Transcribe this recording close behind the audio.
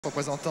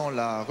Représentant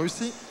la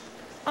Russie,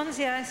 On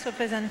the ice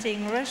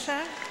representing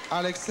Russia,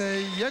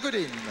 Alexei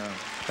Yagudin.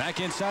 Back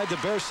inside the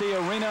Bercy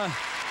Arena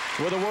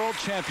with a world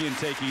champion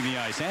taking the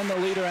ice and the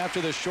leader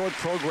after the short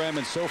program.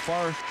 And so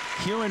far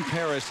here in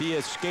Paris, he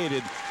has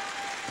skated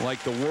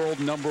like the world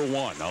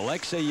 #1.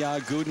 Alexei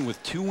Yagudin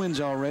with 2 wins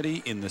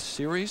already in the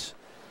series.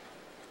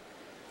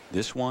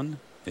 This one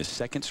is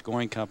second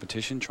scoring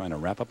competition, trying to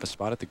wrap up a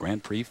spot at the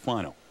Grand Prix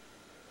final.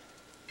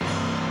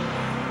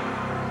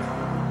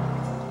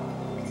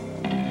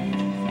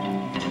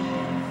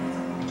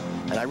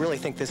 And I really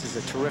think this is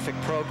a terrific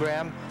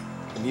program.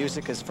 The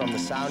music is from the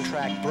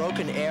soundtrack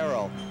Broken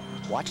Arrow.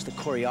 Watch the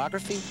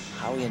choreography,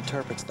 how he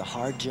interprets the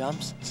hard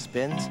jumps,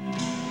 spins.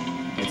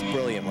 It's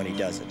brilliant when he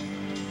does it.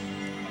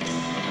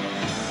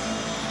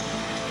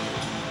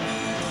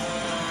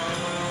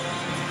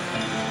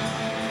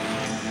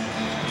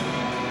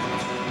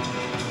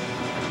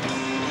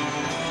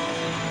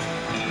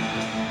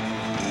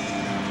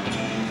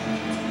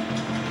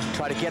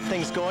 Try to get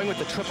things going with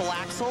the triple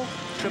axel,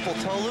 triple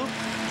toe loop.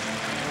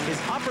 His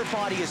upper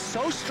body is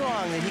so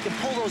strong that he can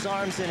pull those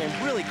arms in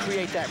and really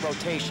create that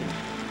rotation.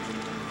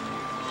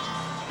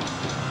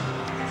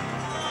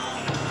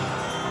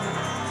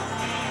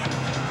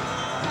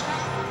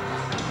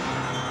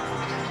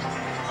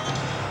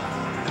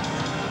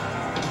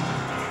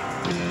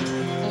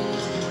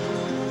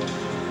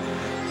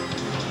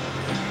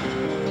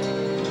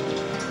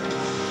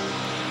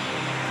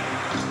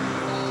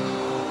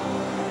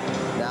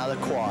 Now the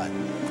quad.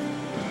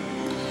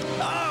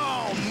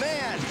 Oh,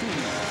 man!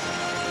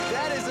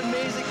 That is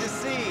amazing to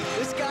see.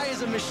 This guy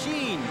is a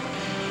machine.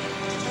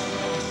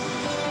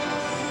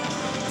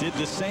 Did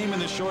the same in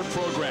the short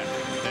program.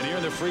 And here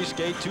in the free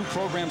skate, 2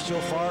 programs so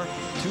far,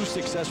 2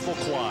 successful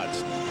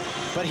quads.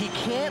 But he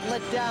can't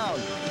let down.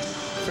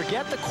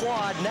 Forget the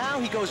quad. Now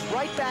he goes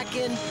right back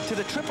in to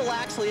the triple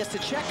axel. He has to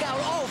check out.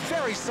 Oh,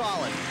 very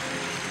solid.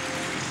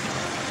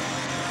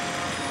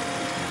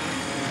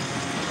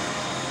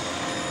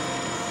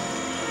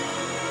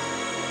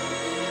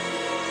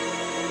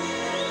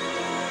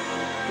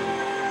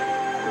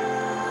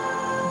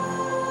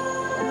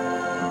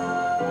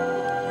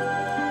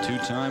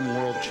 Two-time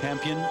world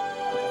champion,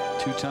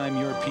 2-time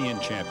European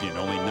champion,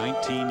 only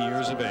 19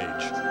 years of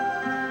age.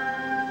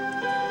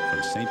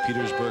 From St.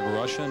 Petersburg,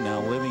 Russia, now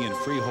living in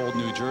Freehold,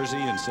 New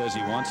Jersey, and says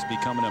he wants to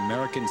become an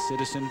American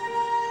citizen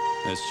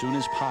as soon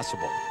as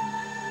possible.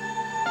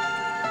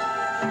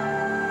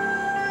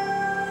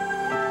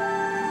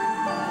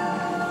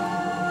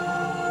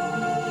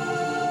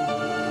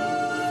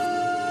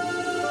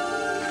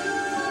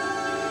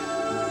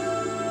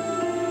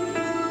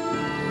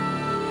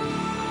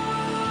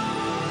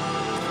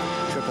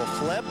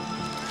 Flip.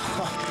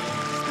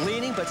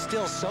 Leaning, but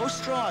still so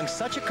strong.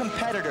 Such a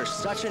competitor,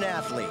 such an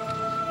athlete.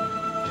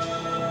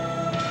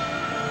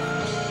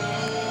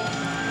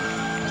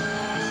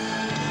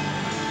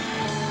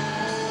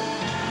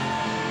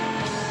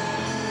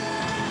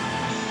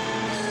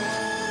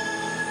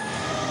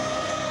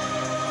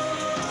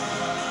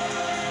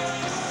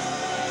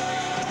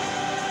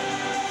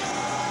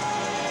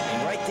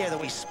 And right there,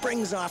 he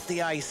springs off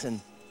the ice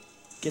and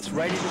gets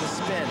right into the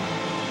spin.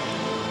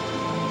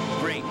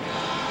 Great.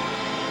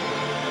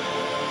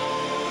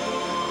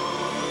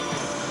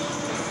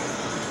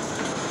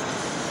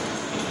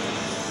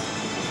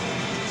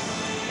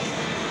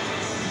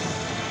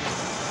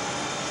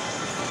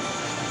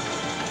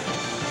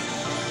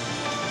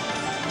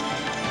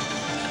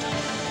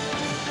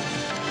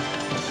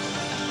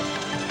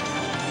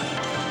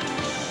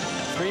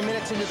 3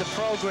 minutes into the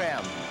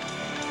program.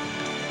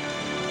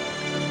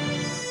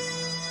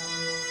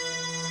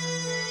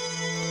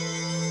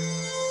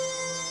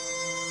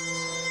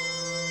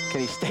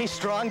 Can he stay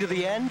strong to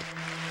the end?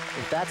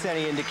 If that's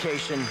any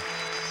indication,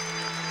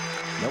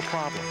 no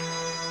problem.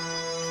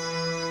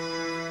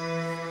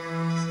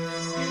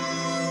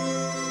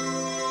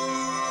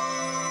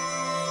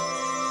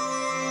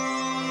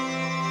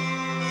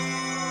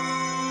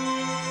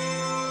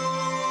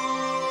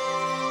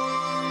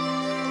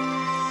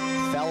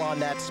 Fell on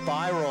that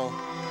spiral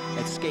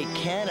at Skate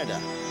Canada.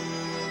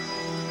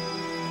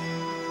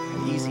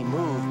 An easy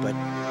move, but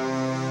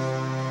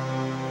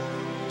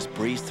just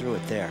breeze through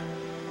it there.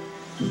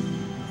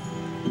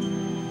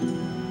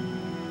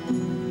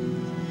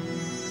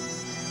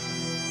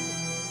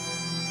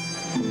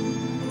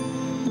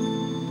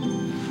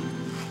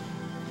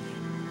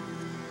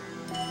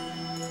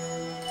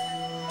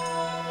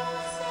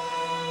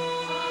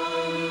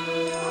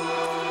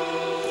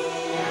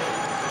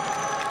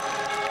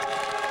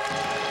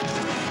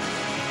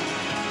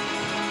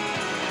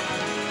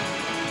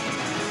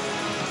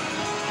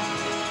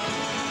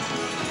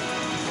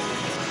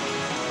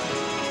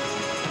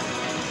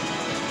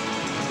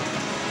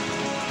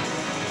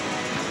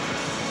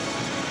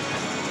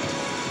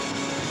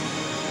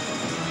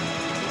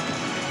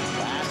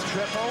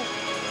 Triple,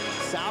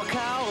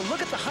 Salchow,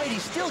 look at the height he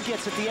still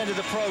gets at the end of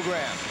the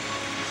program.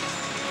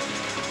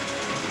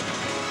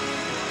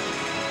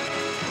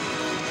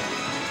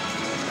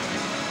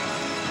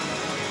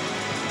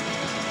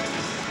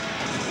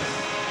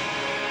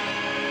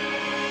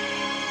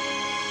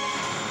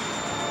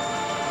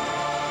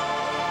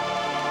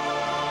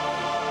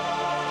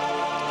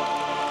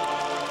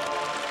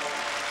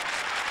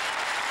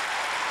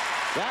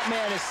 That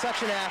man is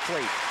such an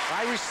athlete.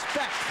 I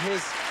respect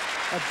his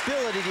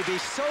ability to be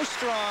so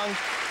strong,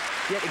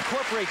 yet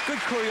incorporate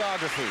good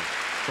choreography.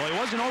 Well, he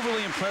wasn't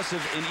overly impressive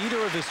in either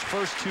of his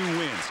first 2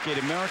 wins, Skate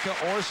America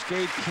or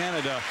Skate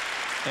Canada.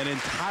 An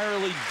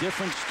entirely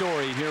different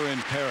story here in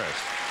Paris.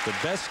 The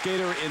best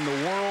skater in the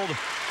world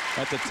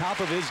at the top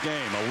of his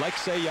game,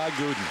 Alexei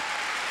Yagudin.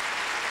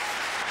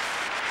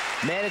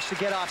 Managed to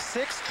get off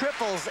 6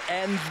 triples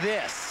and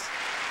this.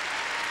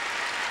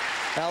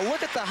 Now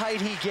look at the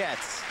height he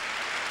gets.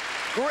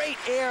 Great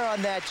air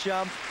on that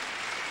jump.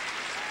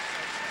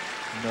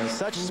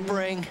 Such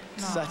spring,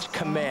 such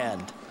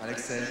command.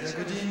 Alexei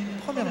Yagudin,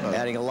 première note.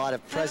 Adding a lot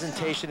of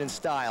presentation and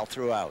style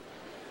throughout.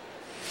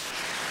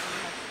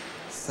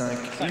 5-8,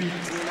 5-8.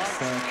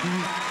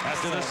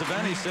 After this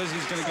event, he says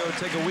he's going to go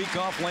take a week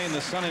off, lay in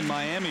the sun in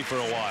Miami for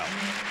a while.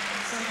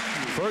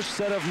 First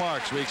set of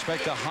marks. We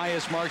expect the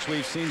highest marks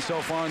we've seen so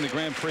far in the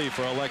Grand Prix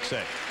for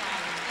Alexei.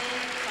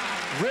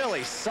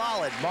 Really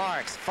solid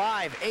marks.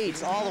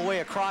 5-8s all the way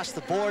across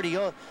the board.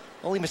 The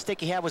only mistake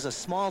he had was a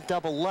small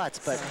double Lutz,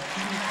 but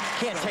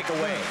can't take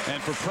away.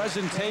 And for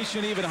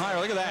presentation, even higher.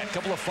 Look at that. A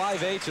couple of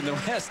 5-8s and the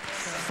rest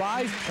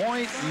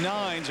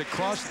 5.9s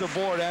across the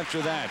board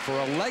after that. For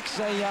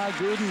Alexei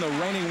Yagudin, the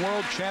reigning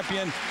world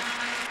champion,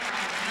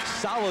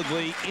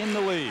 solidly in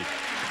the lead.